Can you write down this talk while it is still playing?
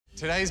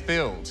Today's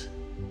build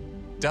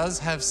does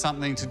have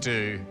something to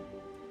do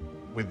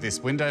with this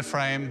window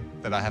frame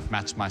that I have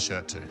matched my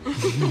shirt to.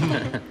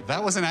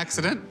 That was an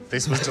accident.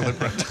 This was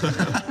deliberate.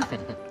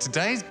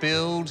 Today's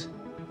build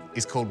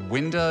is called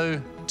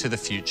Window to the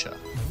Future.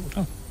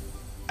 Oh.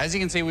 As you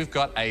can see, we've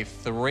got a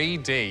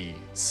 3D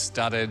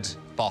studded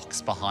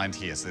box behind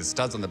here. So there's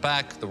studs on the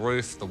back, the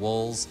roof, the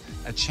walls.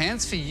 A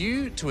chance for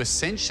you to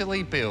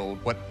essentially build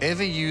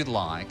whatever you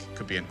like.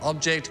 Could be an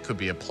object, could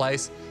be a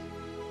place,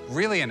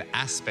 really an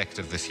aspect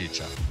of the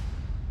future.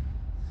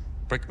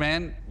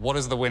 Brickman, what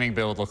does the winning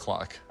build look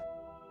like?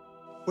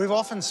 We've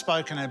often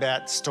spoken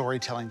about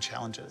storytelling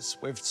challenges.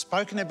 We've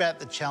spoken about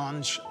the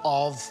challenge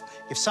of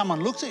if someone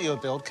looks at your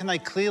build, can they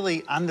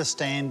clearly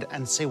understand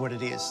and see what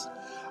it is?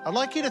 I'd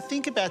like you to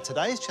think about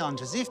today's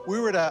challenge as if we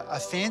were at a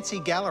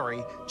fancy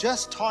gallery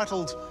just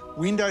titled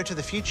Window to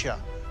the Future.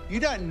 You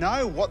don't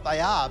know what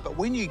they are, but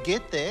when you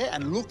get there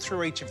and look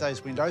through each of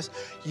those windows,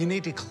 you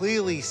need to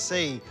clearly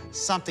see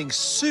something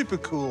super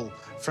cool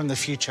from the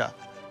future.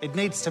 It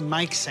needs to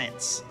make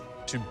sense.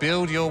 To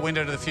build your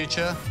window to the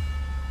future,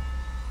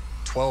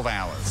 12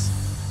 hours.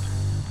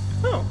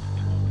 Oh.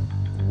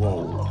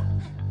 Whoa.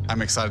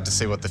 I'm excited to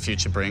see what the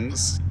future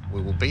brings.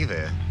 We will be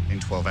there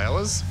in 12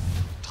 hours.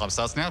 Time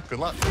starts now. Good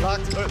luck. Good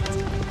luck.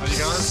 How are you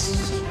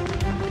guys?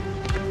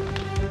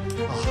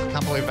 Oh, I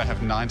can't believe they have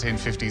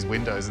 1950s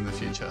windows in the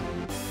future.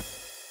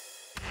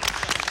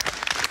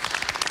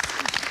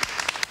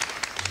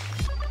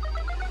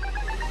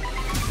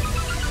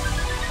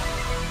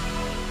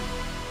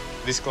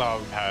 This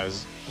glove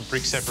has a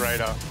brick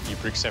separator, your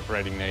brick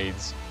separating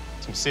needs,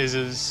 some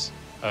scissors,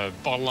 a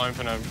bottle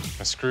opener,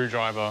 a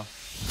screwdriver,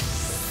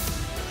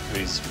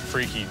 these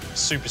freaky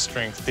super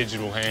strength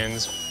digital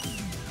hands,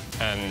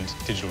 and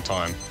digital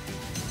time.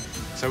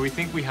 So we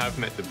think we have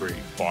met the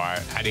brief by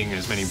adding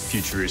as many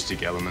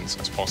futuristic elements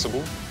as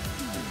possible.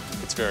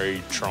 It's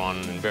very Tron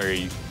and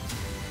very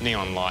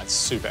neon lights,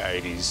 super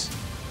 80s.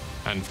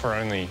 And for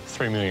only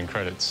 3 million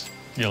credits,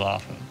 you're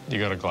laughing. You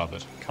gotta glove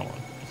it, come on.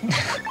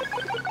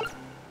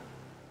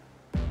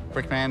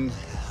 Brickman,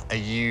 are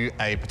you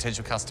a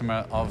potential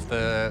customer of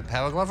the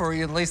Power Glove, or are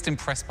you at least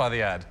impressed by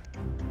the ad?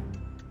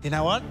 You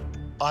know what?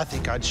 I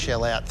think I'd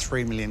shell out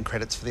 3 million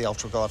credits for the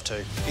Ultra Glove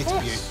too. It's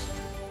beautiful.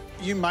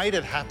 You made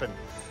it happen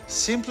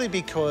simply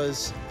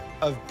because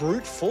of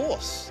brute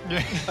force,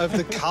 of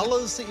the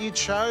colours that you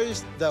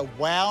chose, the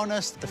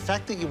wowness, the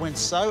fact that you went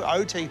so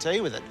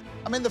OTT with it.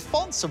 I mean, the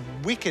fonts are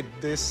wicked.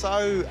 They're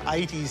so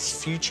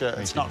 80s future,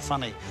 it's not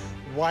funny.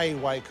 Way,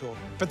 way cool.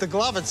 But the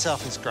glove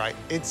itself is great.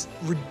 It's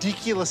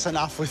ridiculous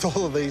enough with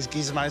all of these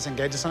gizmos and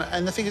gadgets on it.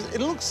 And the thing is,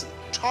 it looks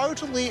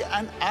totally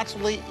and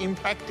utterly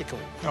impractical.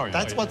 Oh, yeah,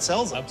 That's what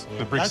sells it. Absolutely.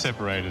 The brick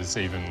separators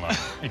even, like,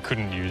 you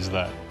couldn't use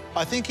that.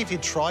 I think if you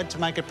tried to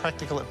make it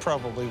practical, it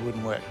probably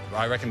wouldn't work.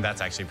 I reckon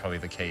that's actually probably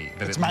the key.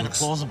 That It's made it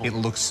plausible. It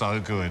looks so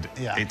good,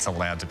 Yeah. it's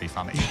allowed to be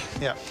funny.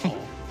 Yeah.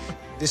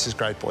 This is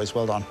great, boys.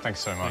 Well done. Thanks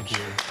so much. Thank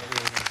you.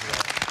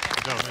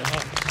 Good job.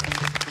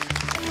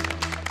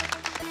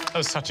 That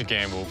was such a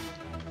gamble,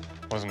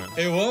 wasn't it?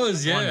 It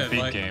was, yeah. One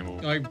big gamble.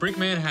 Like,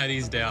 Brickman had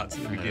his doubts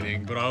at the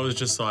beginning, but I was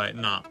just like,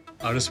 nah,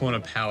 I just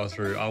want to power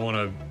through. I want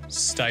to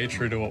stay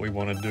true to what we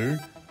want to do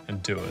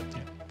and do it.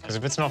 Because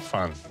if it's not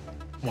fun,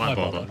 why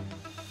bother?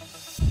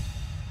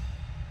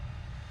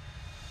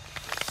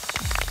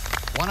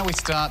 Why don't we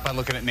start by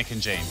looking at Nick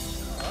and Jean?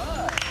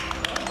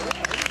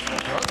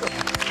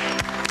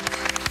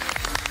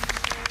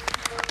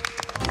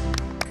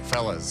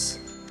 Fellas,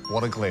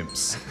 what a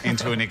glimpse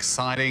into an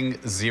exciting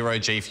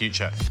zero-G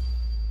future.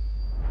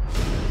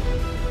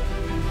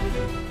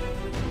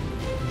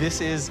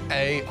 This is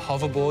a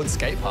hoverboard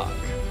skate park.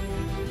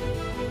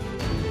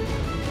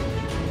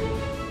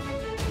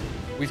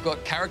 We've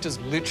got characters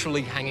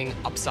literally hanging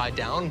upside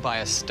down by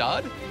a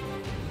stud.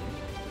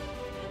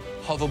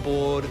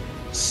 Hoverboard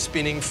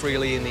spinning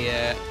freely in the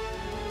air.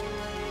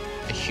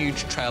 A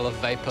huge trail of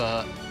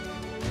vapor.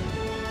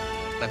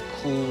 A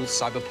cool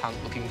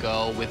cyberpunk-looking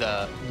girl with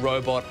a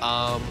robot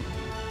arm.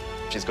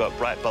 She's got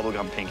bright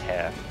bubblegum pink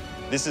hair.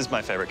 This is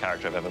my favourite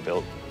character I've ever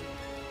built.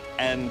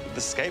 And the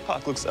skate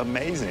park looks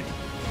amazing.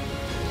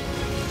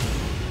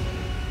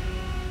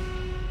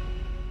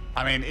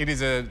 I mean, it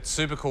is a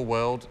super cool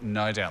world,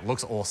 no doubt.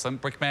 Looks awesome.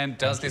 Brickman,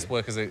 does this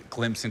work as a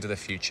glimpse into the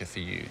future for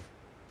you?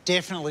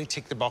 Definitely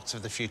tick the box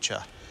of the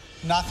future.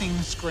 Nothing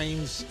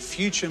screams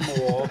future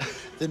more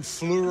than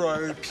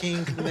fluoro,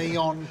 pink,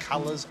 neon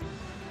colours.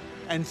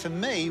 And for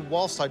me,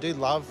 whilst I do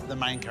love the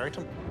main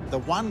character, the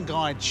one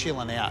guy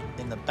chilling out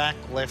in the back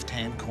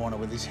left-hand corner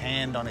with his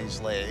hand on his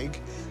leg,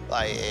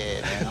 like,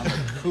 yeah, man, I'm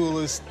the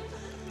coolest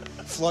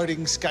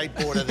floating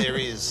skateboarder there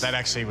is. That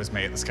actually was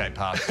me at the skate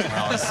park when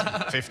I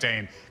was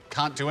 15.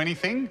 Can't do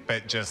anything,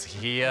 but just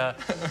here.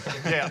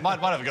 Yeah, might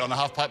have got on the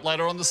half pipe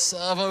later on the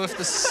servo if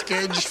the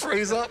sketch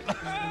frees up.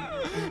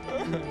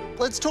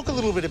 Let's talk a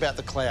little bit about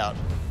the cloud.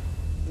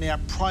 Now,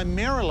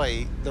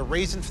 primarily, the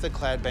reason for the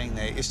cloud being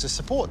there is to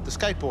support the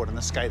skateboard and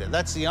the skater.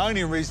 That's the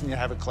only reason you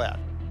have a cloud.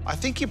 I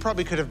think you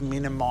probably could have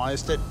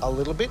minimised it a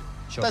little bit.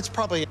 Sure. That's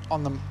probably,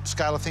 on the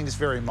scale of things,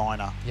 very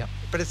minor. Yep.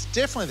 But it's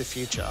definitely the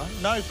future,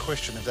 no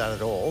question of that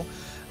at all.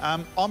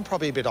 I'm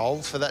probably a bit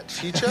old for that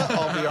future,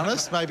 I'll be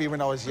honest. Maybe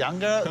when I was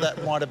younger,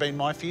 that might have been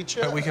my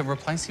future. But we can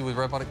replace you with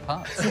robotic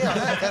parts. Yeah, I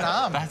have that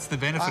arm. That's the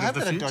benefit I of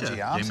the future. have a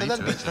dodgy arm, Yeah, so me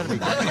that'd too, be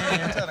good.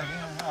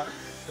 Yeah.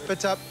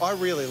 But I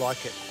really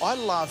like it. I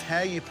love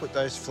how you put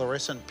those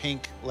fluorescent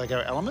pink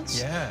Lego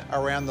elements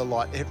around the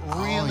light. It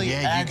really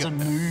adds a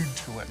mood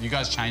to it. You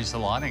guys changed the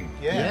lighting.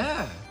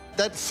 Yeah.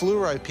 That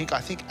fluoro pink,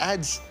 I think,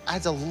 adds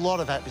a lot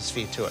of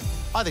atmosphere to it.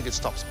 I think it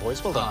stops,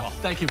 boys. Well done.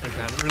 Thank you, Big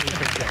Man. Really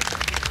appreciate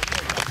it.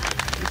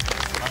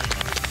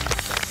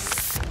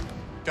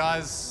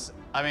 Guys,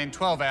 I mean,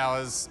 12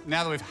 hours.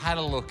 Now that we've had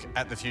a look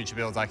at the future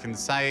builds, I can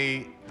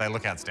say they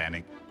look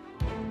outstanding.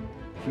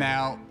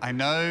 Now, I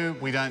know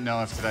we don't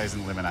know if today's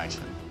an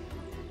elimination.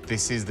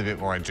 This is the bit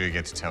where I do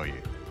get to tell you.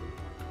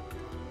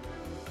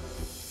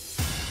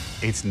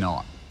 It's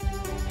not.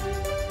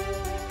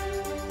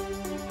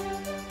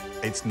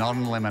 It's not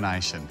an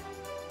elimination.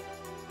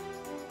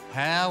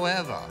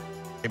 However,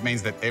 it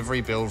means that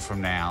every build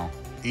from now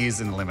is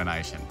an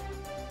elimination.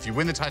 If you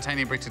win the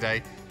titanium brick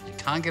today, you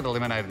can't get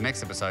eliminated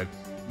next episode.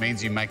 It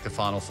means you make the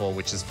final four,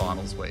 which is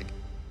finals week.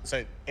 So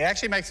it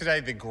actually makes today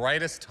the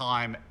greatest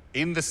time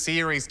in the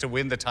series to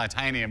win the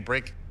titanium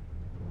brick.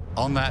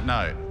 On that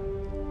note,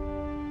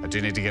 I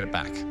do need to get it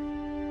back.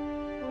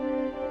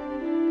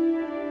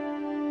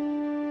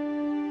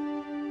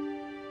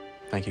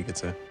 Thank you, good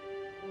sir.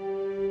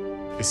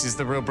 This is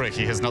the real brick.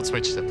 He has not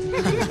switched it.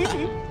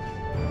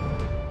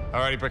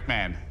 Alrighty,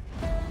 Brickman.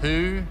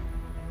 Who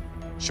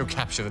shall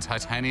capture the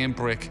titanium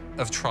brick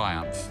of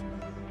triumph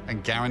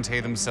and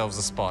guarantee themselves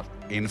a spot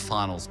in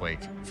finals week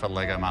for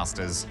LEGO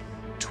Masters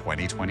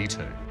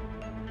 2022?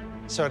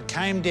 So it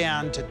came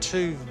down to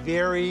two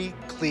very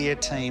clear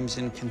teams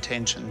in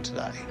contention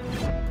today.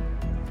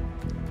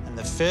 And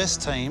the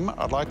first team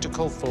I'd like to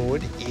call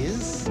forward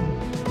is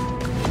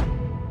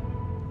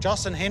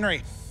Joss and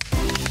Henry.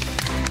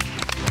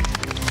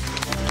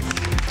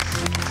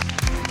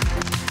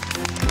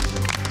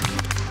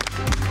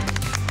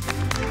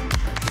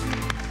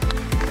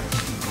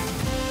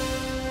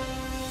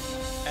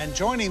 And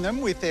joining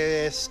them with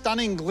their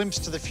stunning glimpse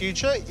to the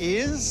future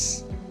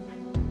is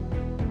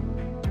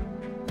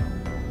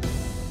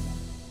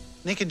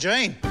Nick and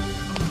Jean.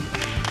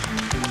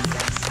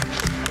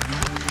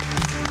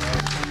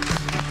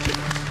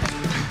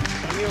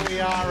 Here we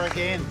are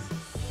again.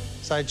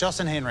 So, Joss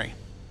and Henry,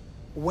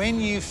 when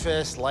you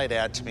first laid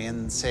out to me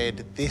and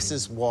said, this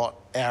is what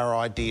our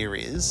idea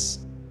is,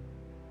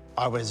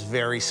 I was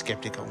very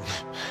sceptical.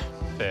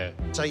 Fair.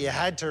 So you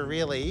had to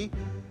really,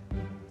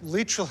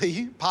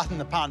 literally, pardon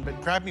the pun, but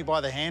grab me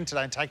by the hand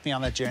today and take me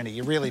on that journey.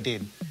 You really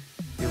did.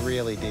 You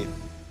really did.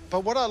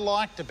 But what I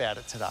liked about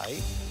it today,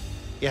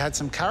 you had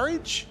some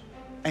courage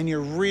and you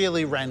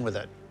really ran with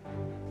it.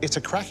 It's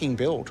a cracking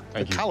build.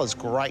 Thank you. The colour's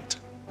great.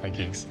 Thank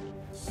you.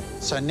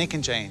 So, Nick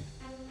and Jean,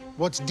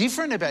 what's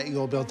different about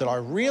your build that I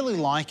really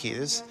like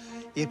is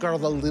you've got all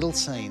the little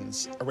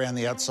scenes around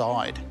the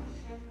outside.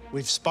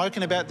 We've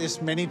spoken about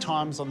this many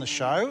times on the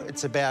show.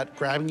 It's about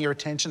grabbing your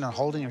attention and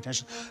holding your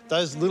attention.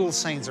 Those little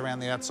scenes around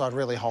the outside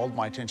really hold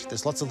my attention.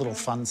 There's lots of little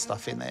fun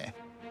stuff in there.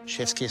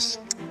 Chef's kiss.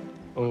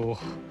 Oh,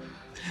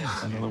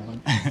 another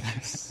one.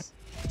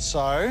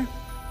 So,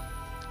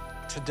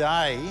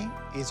 today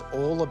is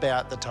all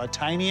about the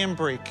titanium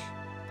brick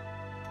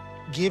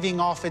giving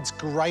off its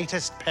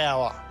greatest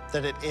power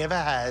that it ever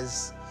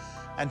has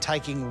and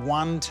taking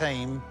one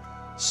team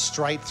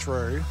straight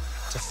through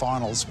to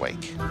finals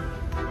week.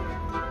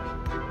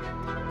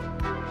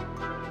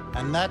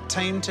 And that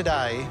team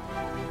today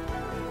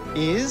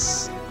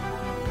is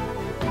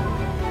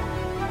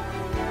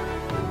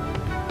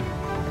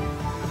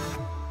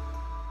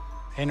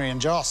Henry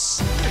and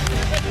Joss.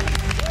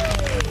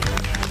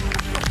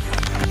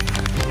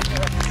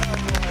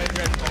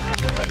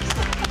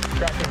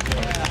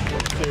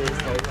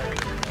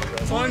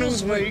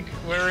 Finals week,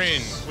 we're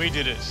in. We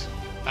did it.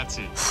 That's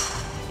it.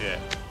 Yeah.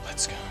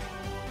 Let's go.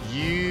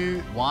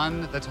 You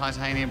won the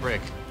titanium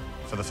brick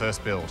for the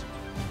first build.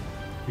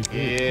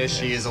 Here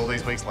she is all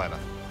these weeks later,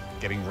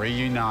 getting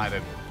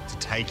reunited to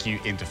take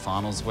you into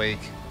finals week.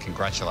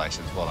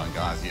 Congratulations. Well done,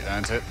 guys. You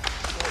earned it.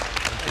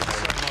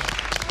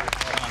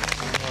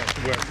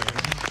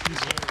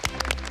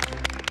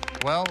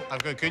 Well,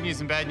 I've got good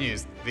news and bad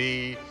news.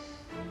 The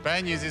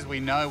bad news is we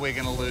know we're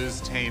going to lose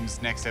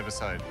teams next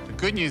episode. The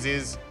good news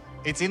is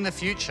it's in the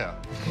future.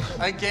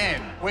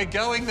 Again. We're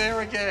going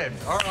there again.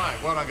 All right.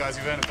 Well done, guys.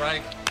 You've earned a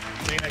break.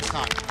 See you next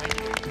time.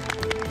 Thank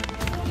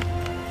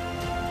you.